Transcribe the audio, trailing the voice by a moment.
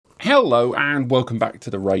Hello and welcome back to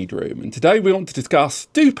the Raid Room, and today we want to discuss,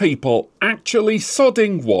 do people actually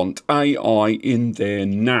sodding want AI in their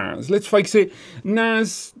NAS? Let's face it,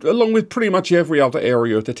 NAS, along with pretty much every other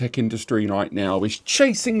area of the tech industry right now, is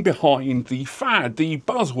chasing behind the fad, the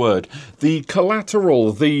buzzword, the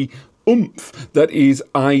collateral, the oomph that is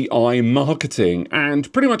AI marketing.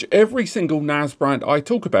 And pretty much every single NAS brand I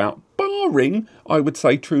talk about, barring, I would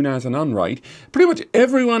say, TrueNAS and Unraid, pretty much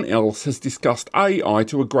everyone else has discussed AI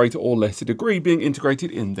to a greater or lesser degree being integrated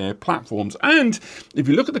in their platforms. And if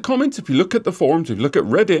you look at the comments, if you look at the forums, if you look at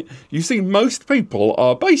Reddit, you see most people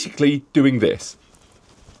are basically doing this.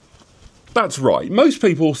 That's right, most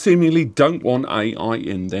people seemingly don't want AI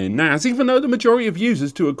in their NAS, even though the majority of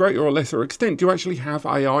users, to a greater or lesser extent, do actually have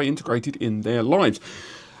AI integrated in their lives.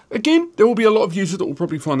 Again, there will be a lot of users that will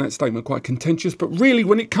probably find that statement quite contentious, but really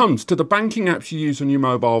when it comes to the banking apps you use on your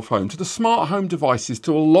mobile phone, to the smart home devices,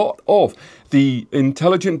 to a lot of the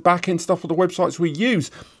intelligent back-end stuff of the websites we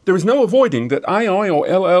use, there is no avoiding that AI or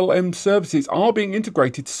LLM services are being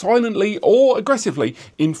integrated silently or aggressively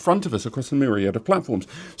in front of us across a myriad of platforms.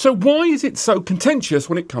 So why is it so contentious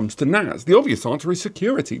when it comes to NAS? The obvious answer is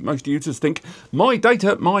security. Most users think, my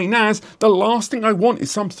data, my NAS, the last thing I want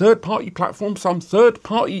is some third-party platform, some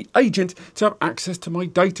third-party agent to have access to my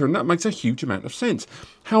data, and that makes a huge amount of sense.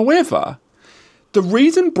 However, the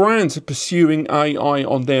reason brands are pursuing AI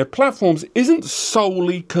on their platforms isn't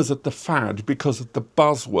solely because of the fad, because of the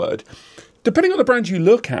buzzword. Depending on the brand you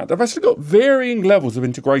look at, they've actually got varying levels of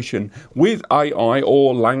integration with AI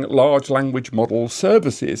or large language model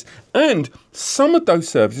services. And some of those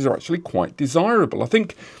services are actually quite desirable. I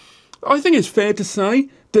think it's fair to say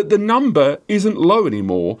that the number isn't low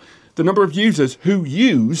anymore. The number of users who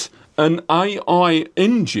use an AI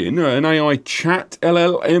engine, or an AI chat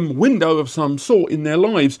LLM window of some sort in their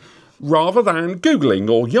lives, rather than Googling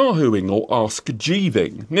or Yahooing or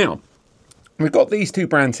AskJeeving. Now, we've got these two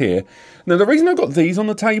brands here. Now, the reason I've got these on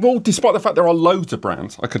the table, despite the fact there are loads of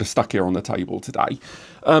brands I could have stuck here on the table today,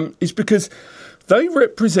 is because they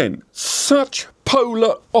represent such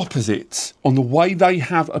polar opposites on the way they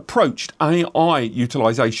have approached AI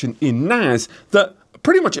utilization in NAS that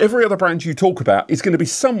pretty much every other brand you talk about is going to be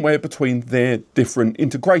somewhere between their different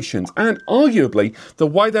integrations. And arguably, the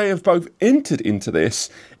way they have both entered into this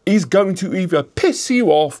is going to either piss you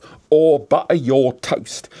off or butter your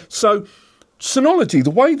toast. So Synology, the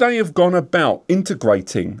way they have gone about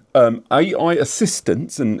integrating AI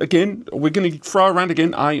assistants, and again, we're going to throw around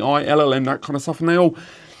again AI, LLM, that kind of stuff, and they all,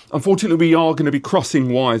 unfortunately, we are going to be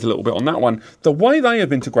crossing wires a little bit on that one. The way they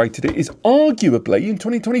have integrated it is arguably, in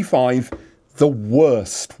 2025, the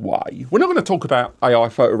worst way. We're not going to talk about AI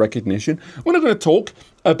photo recognition. We're not going to talk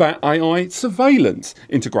about AI surveillance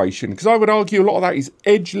integration, because I would argue a lot of that is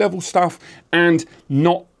edge level stuff and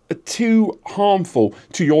not too harmful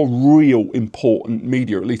to your real important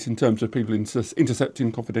media, at least in terms of people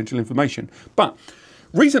intercepting confidential information. But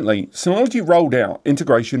recently, Synology rolled out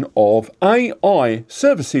integration of AI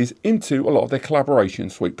services into a lot of their collaboration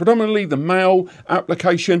suite, predominantly the Mail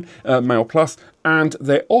application, Mail Plus, and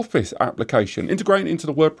their Office application, integrating into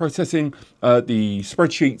the word processing, the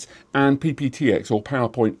spreadsheets, and PPTX, or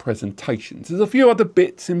PowerPoint presentations. There's a few other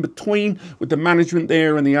bits in between with the management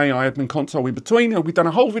there and the AI admin console in between. We've done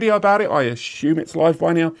a whole video about it. I assume it's live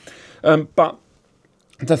by now. But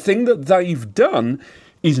the thing that they've done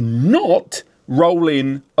is not roll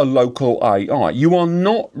in a local AI. You are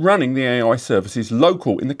not running the AI services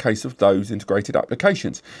local in the case of those integrated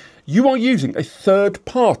applications. You are using a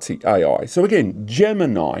third-party AI. So again,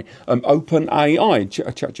 Gemini, OpenAI,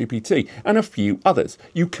 ChatGPT, and a few others.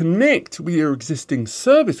 You connect with your existing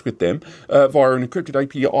service with them via an encrypted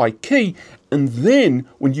API key, and then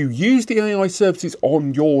when you use the AI services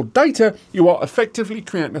on your data, you are effectively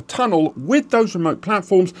creating a tunnel with those remote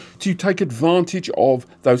platforms to take advantage of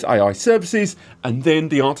those AI services, and then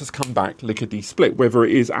the answers come back lickety-split, whether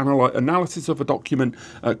it is analysis of a document,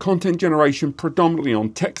 content generation predominantly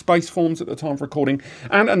on text-based forms at the time of recording,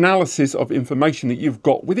 and analysis of information that you've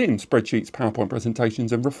got within spreadsheets, PowerPoint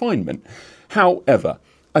presentations, and refinement. However,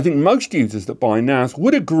 I think most users that buy NAS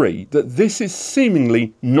would agree that this is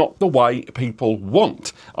seemingly not the way people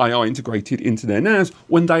want AI integrated into their NAS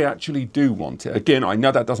when they actually do want it. Again, I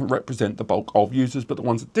know that doesn't represent the bulk of users, but the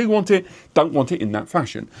ones that do want it don't want it in that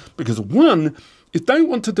fashion. Because one, if they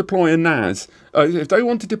want to deploy a NAS, if they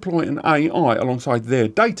want to deploy an AI alongside their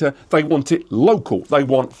data, they want it local. They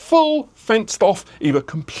want full, fenced off, either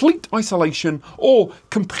complete isolation or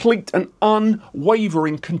complete and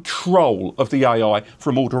unwavering control of the AI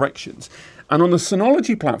from all directions. And on the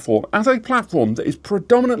Synology platform, as a platform that is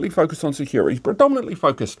predominantly focused on security, predominantly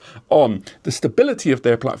focused on the stability of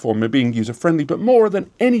their platform and being user-friendly, but more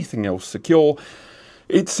than anything else secure,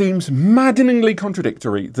 it seems maddeningly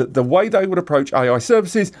contradictory that the way they would approach AI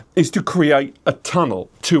services is to create a tunnel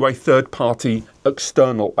to a third-party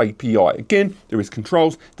external API. Again, there is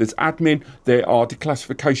controls, there's admin, there are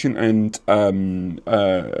declassification and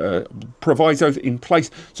provisos in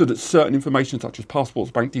place so that certain information such as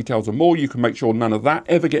passports, bank details and more, you can make sure none of that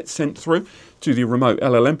ever gets sent through to the remote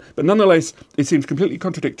LLM. But nonetheless, it seems completely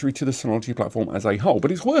contradictory to the Synology platform as a whole.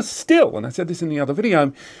 But it's worse still, and I said this in the other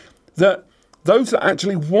video, that those that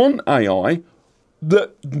actually want AI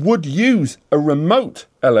that would use a remote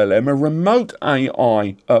LLM, a remote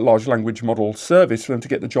AI large language model service for them to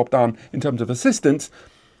get the job done in terms of assistance,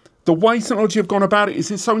 the way Synology have gone about it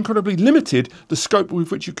is it's so incredibly limited, the scope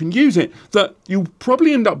with which you can use it, that you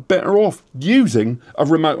probably end up better off using a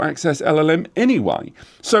remote access LLM anyway.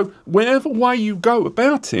 So wherever way you go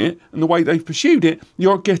about it and the way they've pursued it,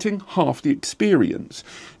 you're getting half the experience.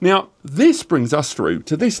 Now, this brings us through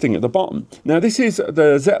to this thing at the bottom. Now, this is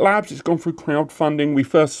the Zettlabs. It's gone through crowdfunding. We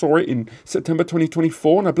first saw it in September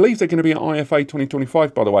 2024, and I believe they're going to be at IFA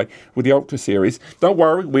 2025, by the way, with the Ultra series. Don't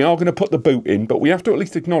worry, we are going to put the boot in, but we have to at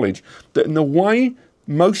least acknowledge that in the way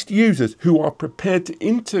most users who are prepared to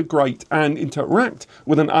integrate and interact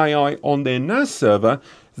with an AI on their NAS server,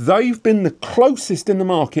 they've been the closest in the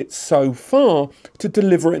market so far to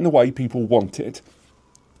deliver it in the way people want it.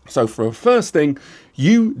 So for a first thing,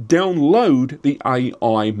 you download the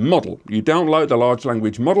AI model. You download the large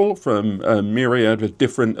language model from a myriad of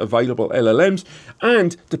different available LLMs.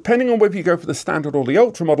 And depending on whether you go for the standard or the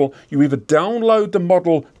ultra model, you either download the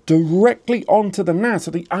model directly onto the NAS,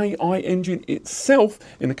 so the AI engine itself,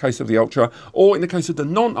 in the case of the ultra, or in the case of the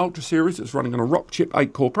non-ultra series that's running on a Rockchip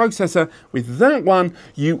 8-core processor. With that one,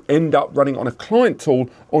 you end up running on a client tool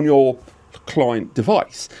on your client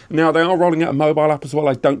device. Now, they are rolling out a mobile app as well.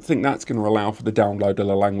 I don't think that's going to allow for the download of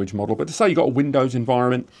the language model, but to say you've got a Windows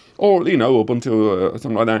environment or, you know, Ubuntu or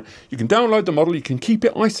something like that, you can download the model, you can keep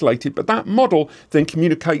it isolated, but that model then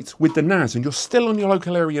communicates with the NAS and you're still on your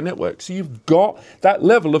local area network. So you've got that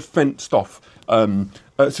level of fenced off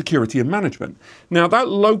security and management. Now, that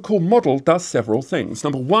local model does several things.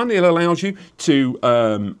 Number one, it allows you to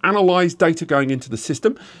analyze data going into the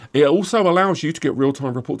system. It also allows you to get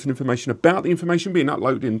real-time reports and information about the information being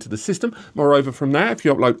uploaded into the system. Moreover, from that, if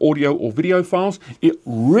you upload audio or video files, it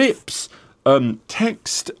rips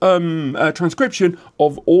text transcription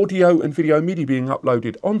of audio and video media being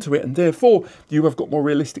uploaded onto it, and therefore you have got more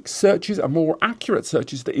realistic searches and more accurate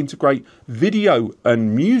searches that integrate video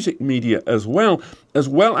and music media as well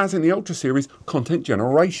as in the Ultra series, content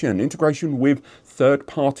generation, integration with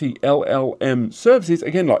third-party LLM services,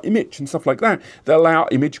 again like Image and stuff like that allow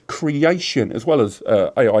image creation as well as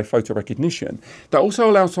AI photo recognition. That also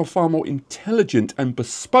allows for far more intelligent and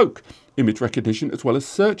bespoke image recognition as well as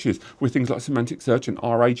searches with things like semantic search and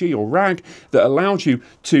RAG or RAG that allows you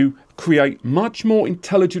to create much more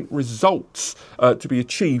intelligent results to be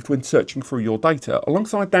achieved when searching through your data.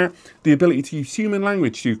 Alongside that, the ability to use human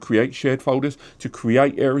language to create shared folders, to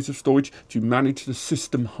create areas of storage, to manage the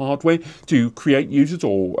system hardware, to create users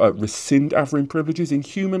or rescind admin privileges in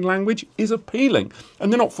human language is appealing.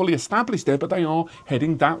 And they're not fully established there, but they are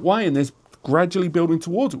heading that way, and there's gradually building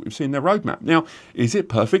towards it. We've seen their roadmap. Now, is it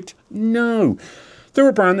perfect? No. They're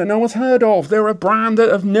a brand that no one's heard of. They're a brand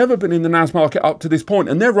that have never been in the NAS market up to this point,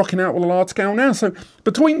 and they're rocking out with a large scale now. So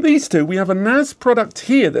between these two, we have a NAS product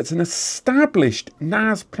here that's an established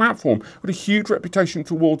NAS platform with a huge reputation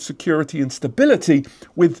towards security and stability,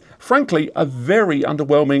 with, frankly, a very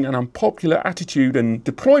underwhelming and unpopular attitude and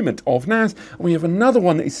deployment of NAS. And we have another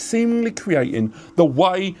one that is seemingly creating the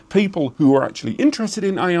way people who are actually interested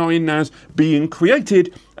in AI in NAS being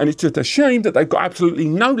created. And it's just a shame that they've got absolutely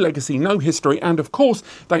no legacy, no history, and of course,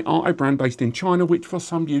 they are a brand based in China, which for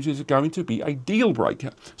some users is going to be a deal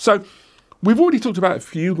breaker. So we've already talked about a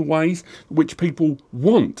few of the ways which people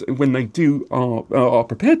want when they are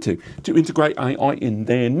prepared to integrate AI in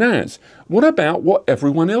their NAS. What about what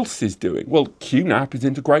everyone else is doing? Well, QNAP is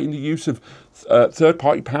integrating the use of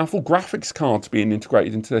third-party powerful graphics cards being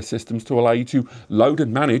integrated into their systems to allow you to load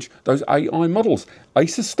and manage those AI models.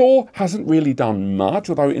 Acer Store hasn't really done much,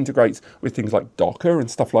 although it integrates with things like Docker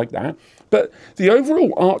and stuff like that. But the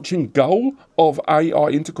overall arching goal of AI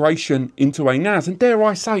integration into a NAS, and dare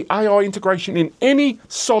I say AI integration in any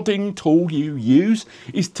sodding tool you use,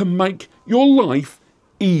 is to make your life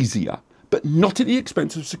easier, but not at the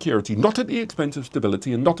expense of security, not at the expense of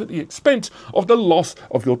stability, and not at the expense of the loss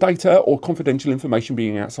of your data or confidential information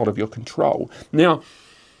being outside of your control. Now,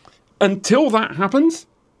 until that happens,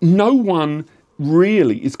 no one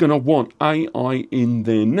really is going to want AI in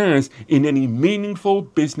their NAS in any meaningful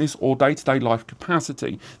business or day-to-day life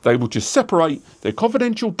capacity. They will just separate their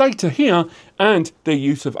confidential data here and their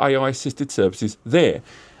use of AI-assisted services there.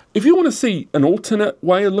 If you want to see an alternate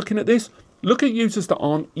way of looking at this, look at users that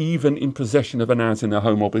aren't even in possession of a NAS in their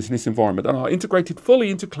home or business environment and are integrated fully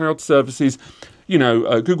into cloud services,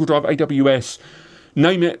 Google Drive, AWS,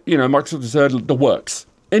 name it, Microsoft Azure, the works.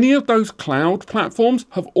 Any of those cloud platforms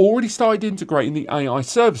have already started integrating the AI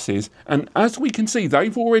services, and as we can see,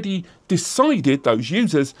 they've already decided, those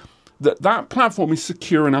users, that that platform is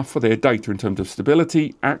secure enough for their data in terms of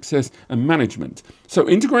stability, access, and management. So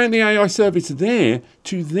integrating the AI service there,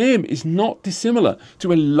 to them, is not dissimilar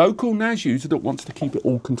to a local NAS user that wants to keep it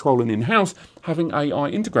all controlling in-house, having AI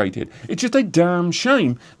integrated. It's just a damn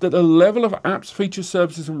shame that the level of apps, features,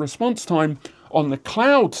 services, and response time on the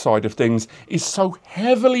cloud side of things is so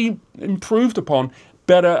heavily improved upon,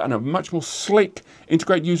 better and a much more slick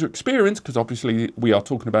integrated user experience, because obviously we are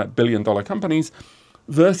talking about billion-dollar companies,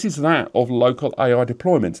 versus that of local AI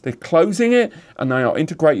deployments. They're closing it and they are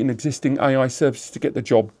integrating existing AI services to get the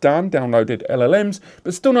job done, downloaded LLMs,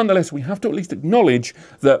 but still nonetheless we have to at least acknowledge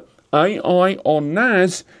that AI on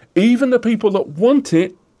NAS, even the people that want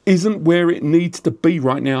it, isn't where it needs to be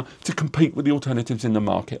right now to compete with the alternatives in the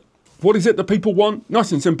market. What is it that people want?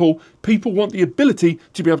 Nice and simple. People want the ability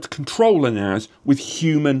to be able to control a NAS with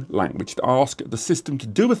human language, to ask the system to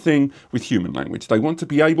do a thing with human language. They want to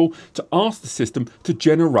be able to ask the system to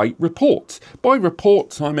generate reports. By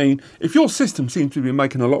reports, I mean, if your system seems to be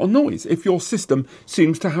making a lot of noise, if your system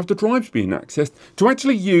seems to have the drives being accessed, to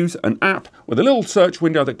actually use an app with a little search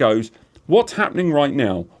window that goes, what's happening right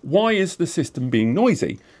now? Why is the system being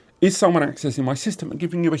noisy? Is someone accessing my system and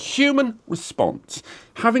giving you a human response?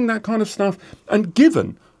 Having that kind of stuff, and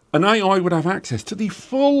given an AI would have access to the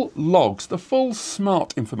full logs, the full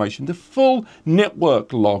smart information, the full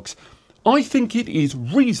network logs, I think it is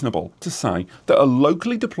reasonable to say that a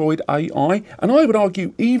locally deployed AI, and I would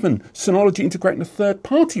argue even Synology integrating a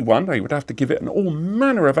third-party one, they would have to give it all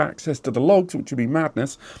manner of access to the logs, which would be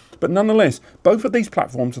madness. But nonetheless, both of these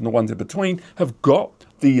platforms and the ones in between have got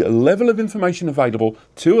the level of information available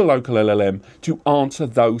to a local LLM to answer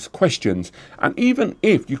those questions. And even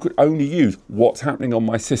if you could only use what's happening on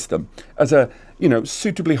my system as a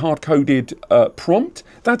suitably hard-coded prompt,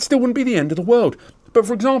 that still wouldn't be the end of the world. But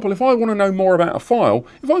for example, if I want to know more about a file,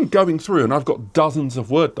 if I'm going through and I've got dozens of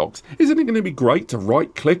Word docs, isn't it going to be great to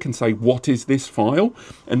right-click and say, what is this file?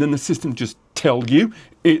 And then the system just tell you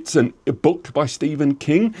it's a book by Stephen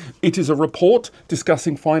King. It is a report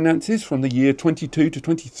discussing finances from the year 22 to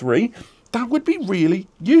 23. That would be really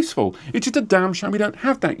useful. It's just a damn shame we don't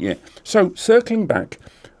have that yet. So circling back,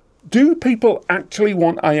 do people actually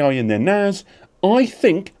want AI in their NAS? I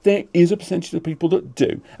think there is a percentage of people that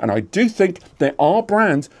do. And I do think there are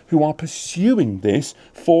brands who are pursuing this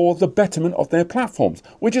for the betterment of their platforms.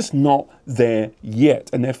 We're just not there yet.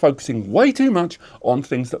 And they're focusing way too much on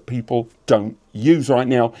things that people don't use right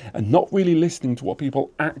now and not really listening to what people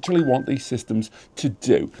actually want these systems to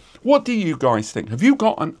do. What do you guys think? Have you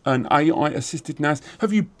got an AI-assisted NAS?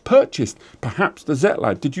 Have you purchased perhaps the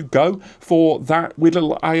Zettlabs? Did you go for that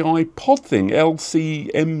little AI pod thing,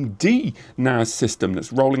 LCMD NAS system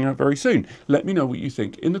that's rolling out very soon? Let me know what you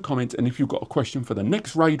think in the comments, and if you've got a question for the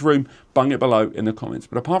next raid room, bung it below in the comments.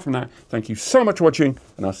 But apart from that, thank you so much for watching,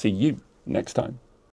 and I'll see you next time.